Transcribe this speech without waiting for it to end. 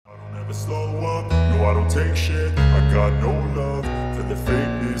Slow up, no I don't take shit. I got no love for the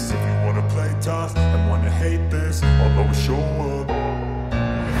fakeness. If you wanna play tough and wanna hate this, I'll always show up.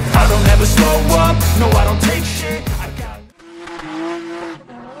 I don't ever slow up, no I don't take shit.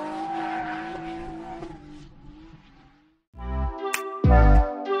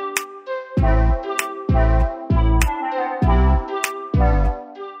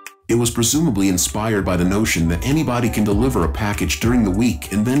 It was presumably inspired by the notion that anybody can deliver a package during the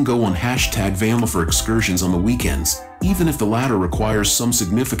week and then go on #Vanla for excursions on the weekends, even if the latter requires some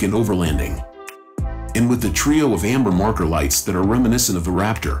significant overlanding. And with the trio of amber marker lights that are reminiscent of the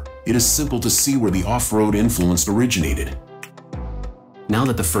Raptor, it is simple to see where the off-road influence originated. Now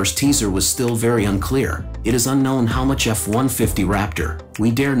that the first teaser was still very unclear, it is unknown how much F-150 Raptor,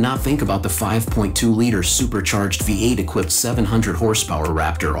 we dare not think about the 5.2-liter supercharged V8-equipped 700 horsepower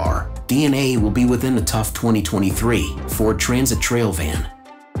Raptor R. DNA will be within the tough 2023 Ford Transit Trail van.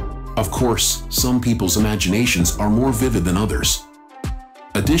 Of course, some people's imaginations are more vivid than others.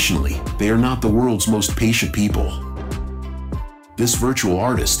 Additionally, they are not the world's most patient people. This virtual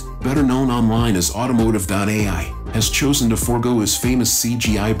artist, better known online as automotive.ai, has chosen to forego his famous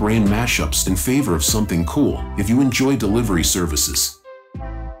CGI brand mashups in favor of something cool if you enjoy delivery services.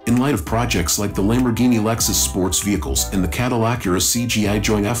 In light of projects like the Lamborghini Lexus sports vehicles and the Cadillacura CGI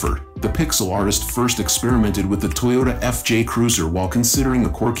joint effort, the pixel artist first experimented with the Toyota FJ Cruiser while considering a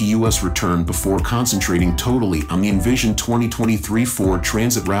quirky US return before concentrating totally on the envisioned 2023 Ford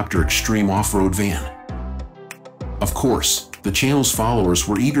Transit Raptor Extreme off-road van. Of course, the channel's followers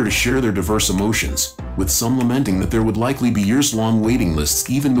were eager to share their diverse emotions, with some lamenting that there would likely be years-long waiting lists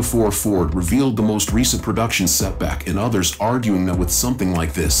even before Ford revealed the most recent production setback, and others arguing that with something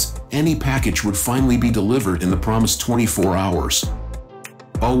like this, any package would finally be delivered in the promised 24 hours.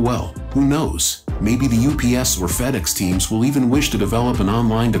 Oh well, who knows? Maybe the UPS or FedEx teams will even wish to develop an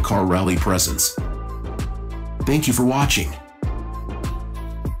online to car rally presence. Thank you for watching.